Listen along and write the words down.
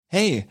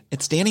Hey,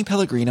 it's Danny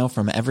Pellegrino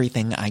from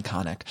Everything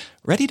Iconic.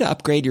 Ready to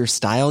upgrade your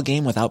style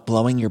game without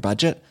blowing your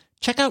budget?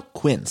 Check out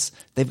Quince.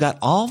 They've got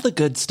all the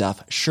good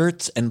stuff,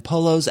 shirts and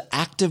polos,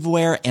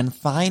 activewear, and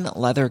fine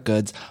leather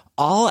goods,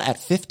 all at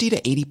 50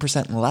 to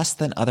 80% less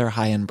than other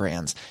high-end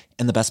brands.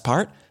 And the best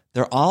part?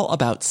 They're all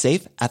about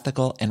safe,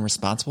 ethical, and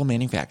responsible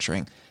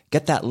manufacturing.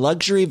 Get that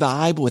luxury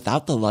vibe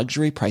without the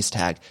luxury price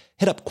tag.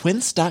 Hit up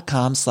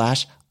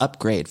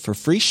quince.com/upgrade for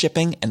free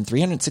shipping and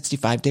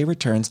 365-day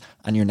returns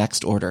on your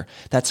next order.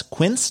 That's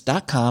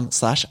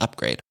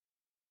quince.com/upgrade.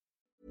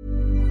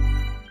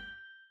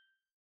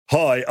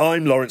 Hi,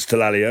 I'm Lawrence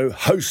Dallaglio,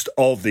 host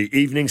of the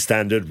Evening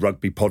Standard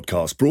Rugby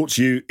Podcast, brought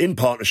to you in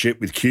partnership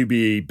with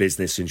QBE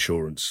Business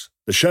Insurance.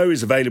 The show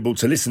is available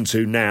to listen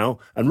to now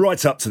and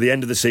right up to the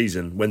end of the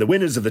season, when the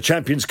winners of the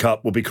Champions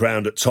Cup will be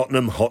crowned at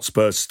Tottenham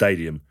Hotspur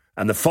Stadium,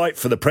 and the fight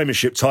for the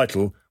Premiership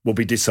title will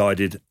be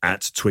decided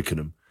at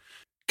Twickenham.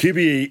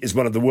 QBE is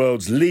one of the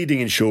world's leading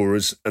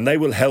insurers, and they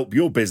will help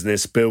your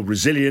business build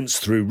resilience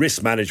through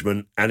risk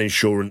management and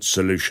insurance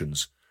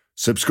solutions.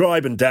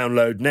 Subscribe and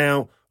download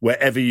now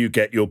wherever you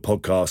get your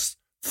podcasts.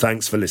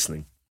 Thanks for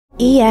listening.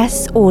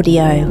 ES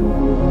Audio.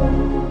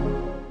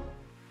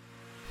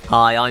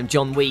 Hi, I'm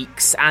John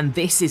Weeks, and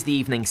this is the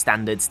Evening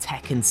Standard's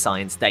Tech and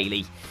Science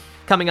Daily.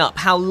 Coming up,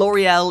 how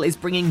L'Oreal is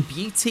bringing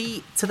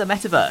beauty to the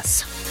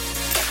metaverse.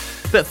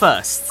 But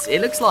first, it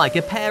looks like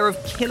a pair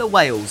of killer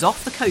whales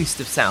off the coast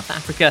of South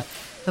Africa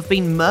have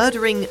been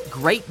murdering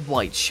great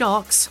white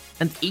sharks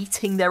and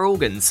eating their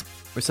organs.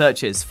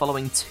 Researchers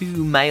following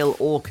two male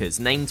orcas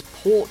named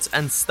Port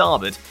and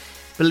Starboard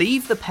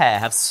believe the pair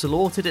have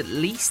slaughtered at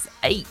least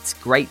 8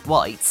 great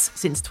whites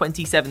since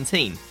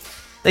 2017.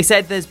 They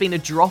said there's been a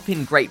drop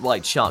in great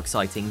white shark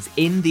sightings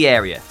in the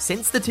area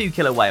since the two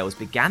killer whales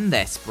began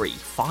their spree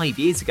 5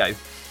 years ago,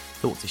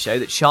 thought to show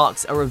that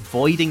sharks are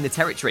avoiding the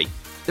territory.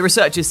 The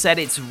researchers said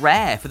it's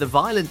rare for the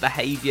violent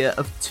behaviour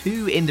of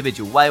two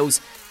individual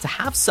whales to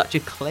have such a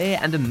clear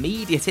and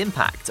immediate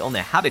impact on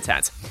their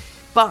habitat.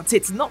 But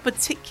it's not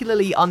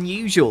particularly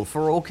unusual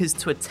for orcas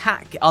to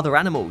attack other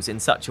animals in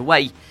such a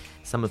way.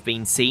 Some have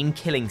been seen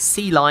killing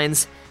sea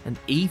lions and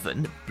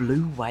even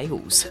blue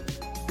whales.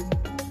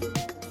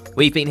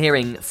 We've been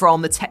hearing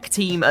from the tech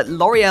team at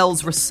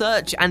L'Oreal's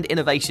Research and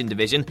Innovation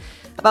Division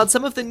about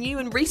some of the new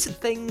and recent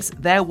things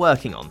they're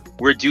working on.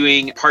 We're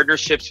doing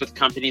partnerships with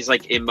companies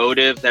like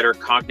Emotive that are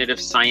cognitive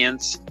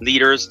science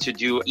leaders to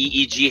do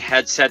EEG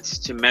headsets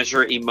to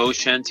measure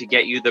emotion to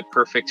get you the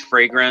perfect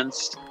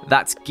fragrance.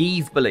 That's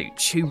Guy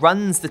Baluch, who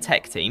runs the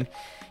tech team.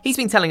 He's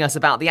been telling us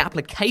about the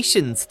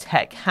applications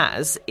tech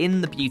has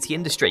in the beauty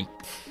industry.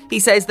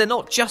 He says they're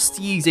not just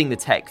using the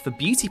tech for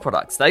beauty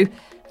products, though,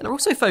 and are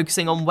also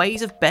focusing on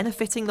ways of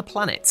benefiting the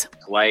planet.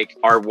 Like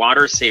our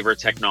water saver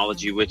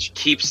technology, which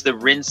keeps the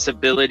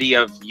rinseability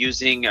of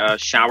using a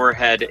shower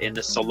head in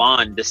the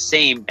salon the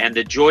same, and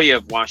the joy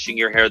of washing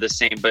your hair the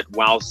same, but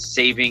while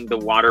saving the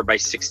water by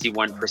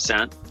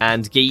 61%.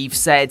 And Guy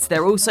said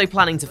they're also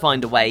planning to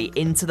find a way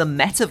into the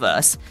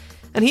metaverse,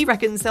 and he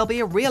reckons there'll be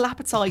a real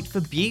appetite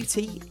for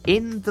beauty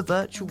in the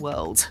virtual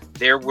world.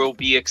 There will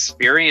be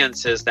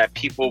experiences that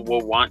people will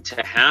want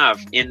to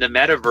have in the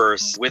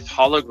metaverse with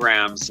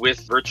holograms, with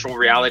virtual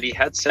reality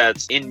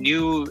headsets, in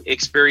new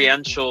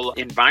experiential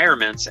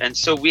environments. And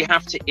so we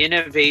have to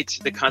innovate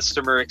the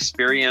customer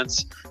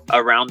experience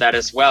around that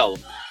as well.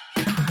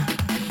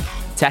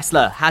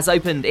 Tesla has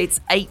opened its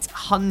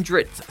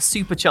 800th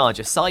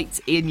supercharger site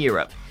in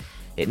Europe.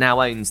 It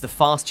now owns the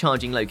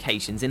fast-charging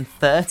locations in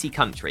 30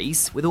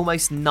 countries, with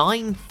almost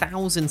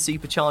 9,000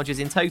 superchargers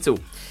in total.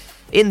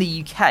 In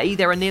the UK,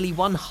 there are nearly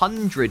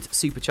 100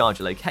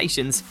 supercharger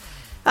locations,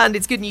 and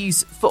it's good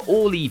news for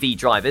all EV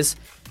drivers,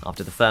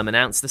 after the firm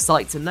announced the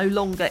sites are no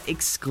longer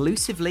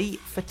exclusively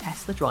for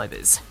Tesla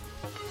drivers.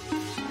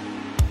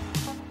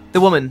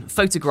 The woman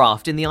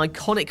photographed in the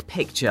iconic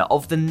picture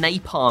of the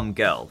Napalm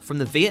Girl from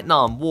the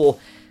Vietnam War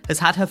has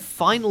had her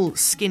final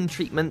skin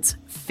treatment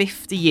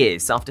 50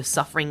 years after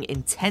suffering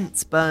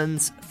intense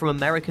burns from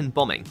American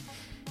bombing.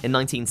 In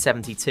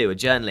 1972, a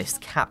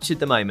journalist captured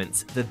the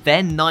moment the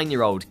then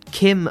 9-year-old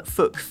Kim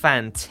Phuc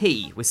Phan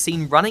Thi was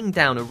seen running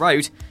down a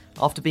road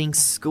after being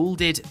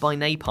scalded by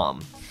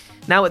napalm.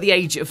 Now at the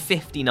age of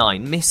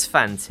 59, Miss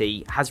Phan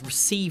Thi has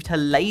received her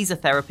laser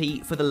therapy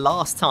for the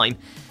last time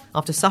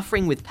after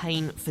suffering with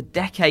pain for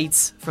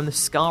decades from the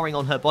scarring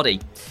on her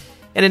body.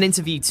 In an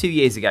interview 2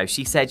 years ago,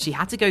 she said she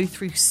had to go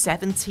through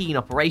 17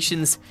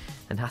 operations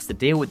and has to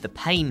deal with the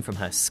pain from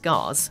her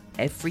scars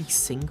every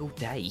single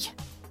day.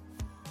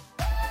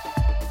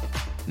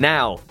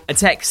 Now, a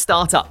tech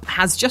startup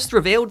has just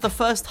revealed the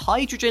first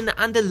hydrogen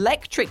and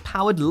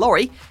electric-powered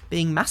lorry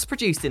being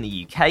mass-produced in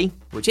the UK,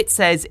 which it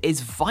says is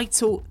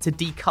vital to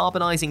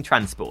decarbonising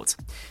transport.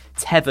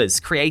 Teva's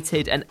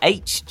created an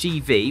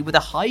HGV with a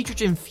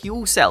hydrogen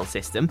fuel cell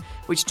system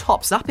which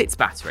tops up its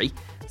battery,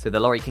 so the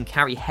lorry can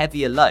carry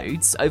heavier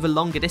loads over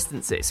longer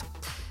distances.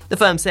 The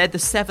firm said the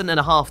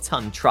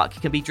 7.5-tonne truck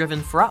can be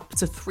driven for up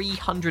to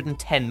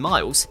 310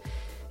 miles.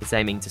 It's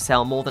aiming to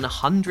sell more than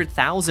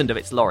 100,000 of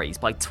its lorries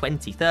by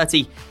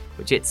 2030,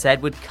 which it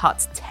said would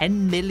cut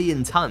 10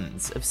 million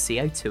tonnes of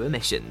CO2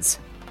 emissions.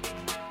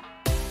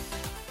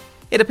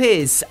 It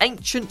appears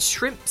ancient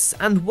shrimps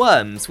and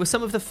worms were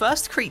some of the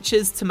first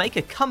creatures to make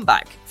a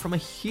comeback from a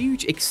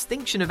huge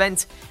extinction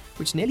event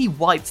which nearly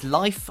wiped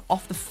life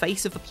off the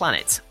face of the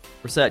planet.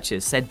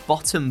 Researchers said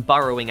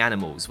bottom-burrowing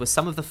animals were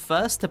some of the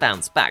first to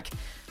bounce back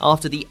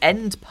after the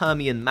end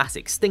Permian mass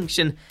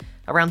extinction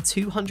around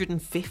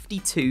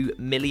 252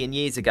 million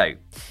years ago.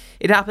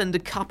 It happened a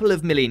couple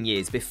of million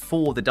years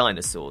before the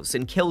dinosaurs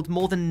and killed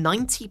more than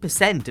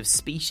 90% of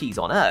species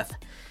on Earth.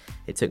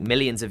 It took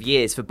millions of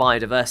years for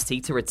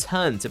biodiversity to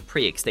return to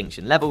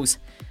pre-extinction levels,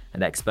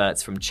 and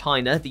experts from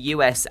China, the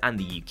US and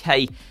the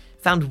UK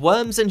found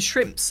worms and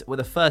shrimps were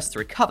the first to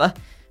recover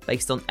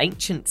based on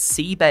ancient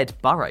seabed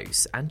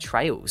burrows and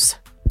trails.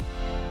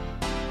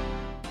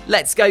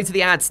 Let's go to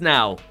the ads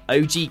now.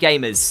 OG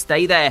gamers,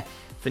 stay there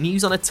for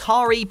news on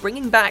Atari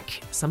bringing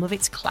back some of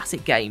its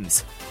classic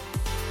games.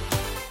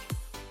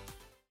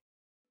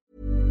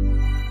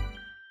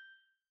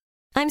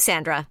 I'm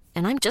Sandra,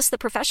 and I'm just the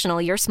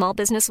professional your small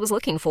business was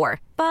looking for.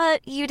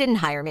 But you didn't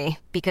hire me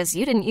because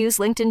you didn't use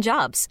LinkedIn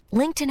Jobs.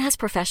 LinkedIn has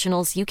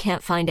professionals you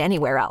can't find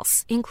anywhere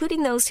else,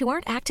 including those who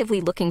aren't actively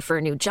looking for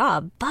a new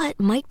job, but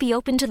might be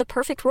open to the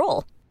perfect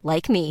role,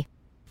 like me.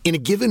 In a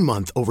given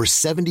month, over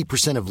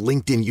 70% of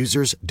LinkedIn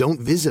users don't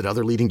visit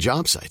other leading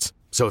job sites.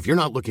 So if you're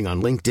not looking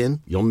on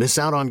LinkedIn, you'll miss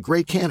out on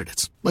great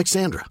candidates, like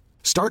Sandra.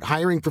 Start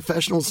hiring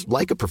professionals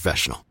like a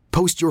professional.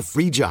 Post your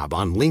free job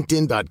on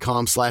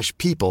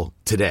linkedin.com/people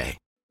today.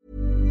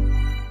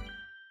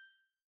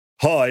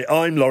 Hi,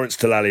 I'm Lawrence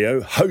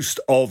Dallaglio, host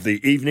of the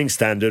Evening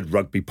Standard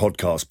Rugby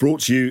Podcast, brought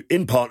to you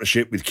in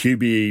partnership with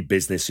QBE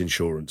Business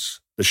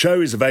Insurance. The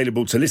show is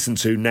available to listen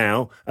to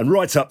now and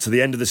right up to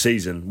the end of the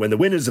season, when the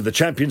winners of the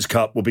Champions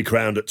Cup will be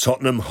crowned at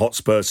Tottenham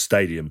Hotspur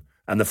Stadium,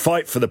 and the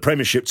fight for the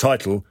Premiership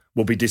title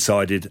will be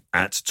decided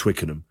at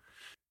Twickenham.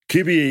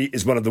 QBE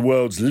is one of the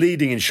world's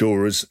leading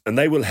insurers, and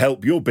they will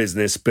help your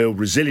business build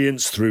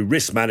resilience through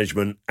risk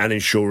management and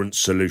insurance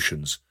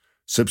solutions.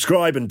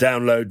 Subscribe and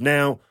download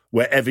now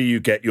wherever you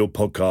get your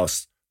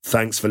podcasts.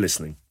 Thanks for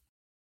listening.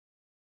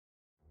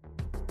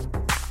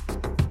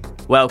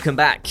 Welcome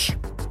back.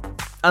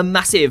 A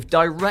massive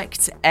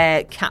direct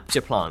air capture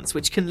plant,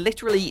 which can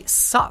literally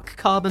suck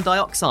carbon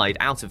dioxide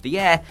out of the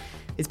air,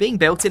 is being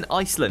built in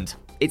Iceland.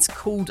 It's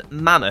called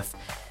Mammoth,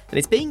 and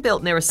it's being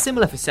built near a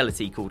similar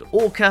facility called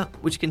Orca,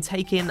 which can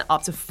take in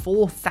up to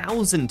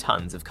 4,000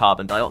 tonnes of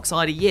carbon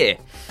dioxide a year.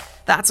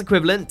 That's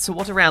equivalent to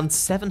what around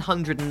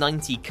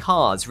 790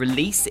 cars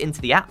release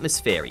into the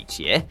atmosphere each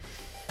year.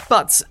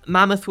 But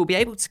Mammoth will be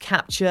able to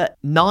capture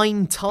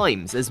 9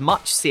 times as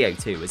much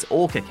CO2 as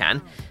Orca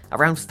can,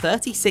 around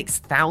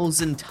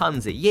 36,000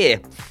 tonnes a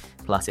year.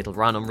 Plus, it'll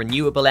run on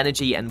renewable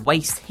energy and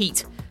waste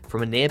heat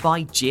from a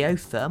nearby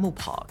geothermal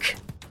park.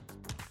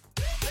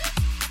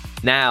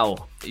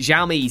 Now,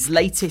 Xiaomi's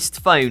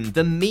latest phone,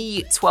 the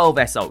Mi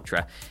 12S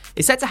Ultra,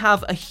 is said to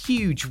have a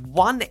huge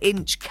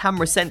 1-inch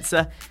camera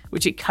sensor,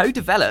 which it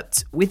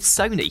co-developed with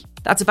Sony.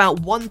 That's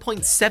about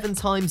 1.7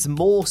 times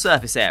more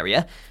surface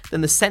area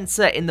than the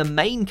sensor in the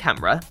main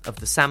camera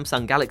of the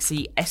Samsung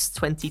Galaxy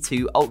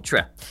S22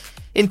 Ultra.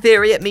 In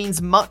theory, it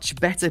means much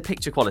better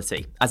picture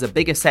quality, as a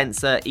bigger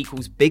sensor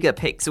equals bigger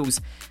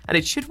pixels, and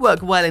it should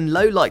work well in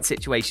low-light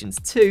situations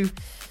too.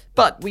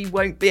 But we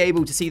won't be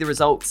able to see the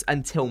results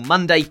until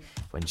Monday,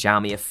 when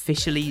Xiaomi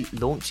officially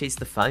launches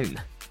the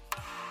phone.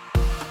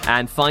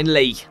 And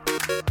finally,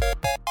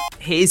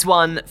 here's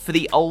one for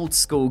the old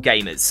school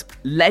gamers.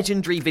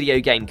 Legendary video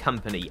game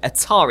company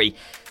Atari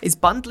is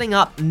bundling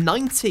up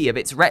 90 of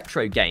its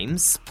retro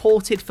games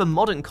ported for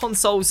modern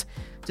consoles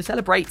to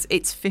celebrate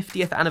its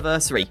 50th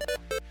anniversary.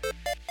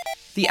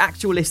 The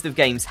actual list of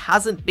games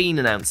hasn't been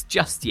announced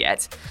just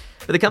yet,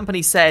 but the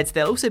company said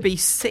there'll also be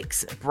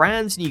 6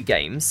 brand new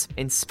games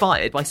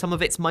inspired by some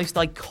of its most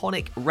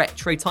iconic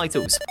retro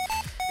titles.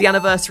 The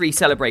anniversary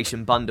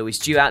celebration bundle is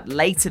due out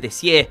later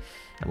this year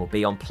and will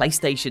be on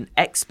PlayStation,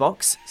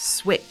 Xbox,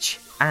 Switch,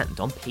 and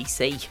on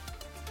PC.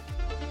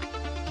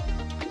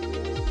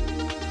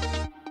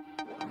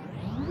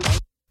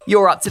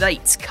 You're up to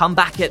date. Come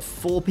back at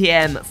 4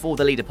 p.m. for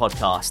the Leader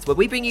Podcast, where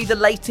we bring you the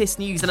latest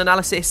news and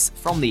analysis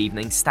from the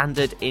Evening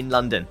Standard in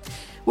London.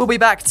 We'll be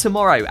back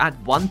tomorrow at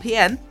 1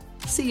 p.m.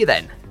 See you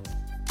then.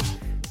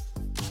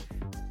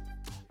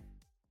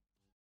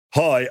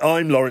 Hi,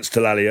 I'm Lawrence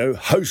Dallaglio,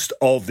 host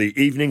of the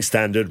Evening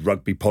Standard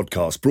Rugby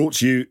Podcast, brought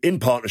to you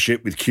in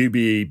partnership with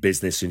QBE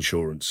Business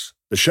Insurance.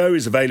 The show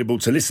is available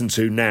to listen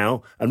to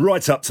now and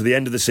right up to the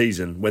end of the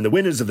season, when the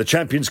winners of the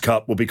Champions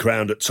Cup will be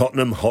crowned at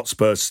Tottenham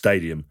Hotspur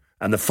Stadium,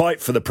 and the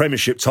fight for the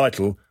Premiership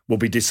title will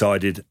be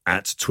decided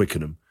at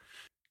Twickenham.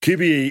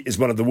 QBE is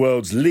one of the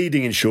world's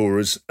leading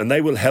insurers, and they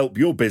will help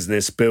your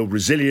business build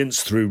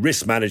resilience through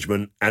risk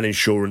management and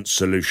insurance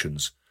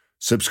solutions.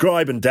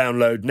 Subscribe and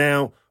download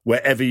now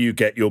wherever you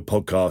get your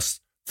podcasts.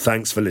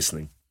 Thanks for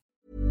listening.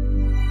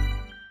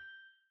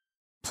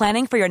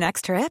 Planning for your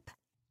next trip?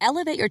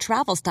 Elevate your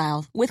travel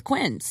style with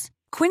Quince.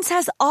 Quince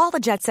has all the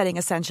jet-setting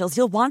essentials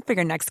you'll want for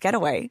your next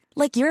getaway,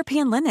 like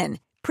European linen,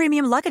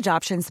 premium luggage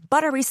options,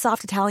 buttery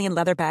soft Italian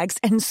leather bags,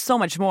 and so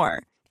much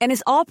more. And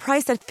is all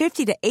priced at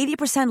 50 to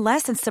 80%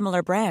 less than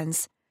similar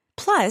brands.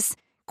 Plus,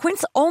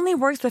 Quince only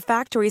works with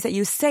factories that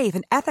use safe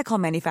and ethical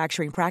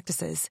manufacturing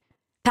practices.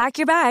 Pack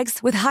your bags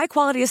with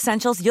high-quality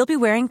essentials you'll be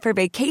wearing for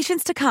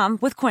vacations to come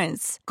with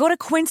Quince. Go to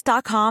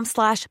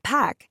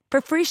quince.com/pack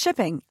for free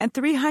shipping and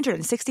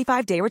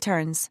 365-day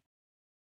returns.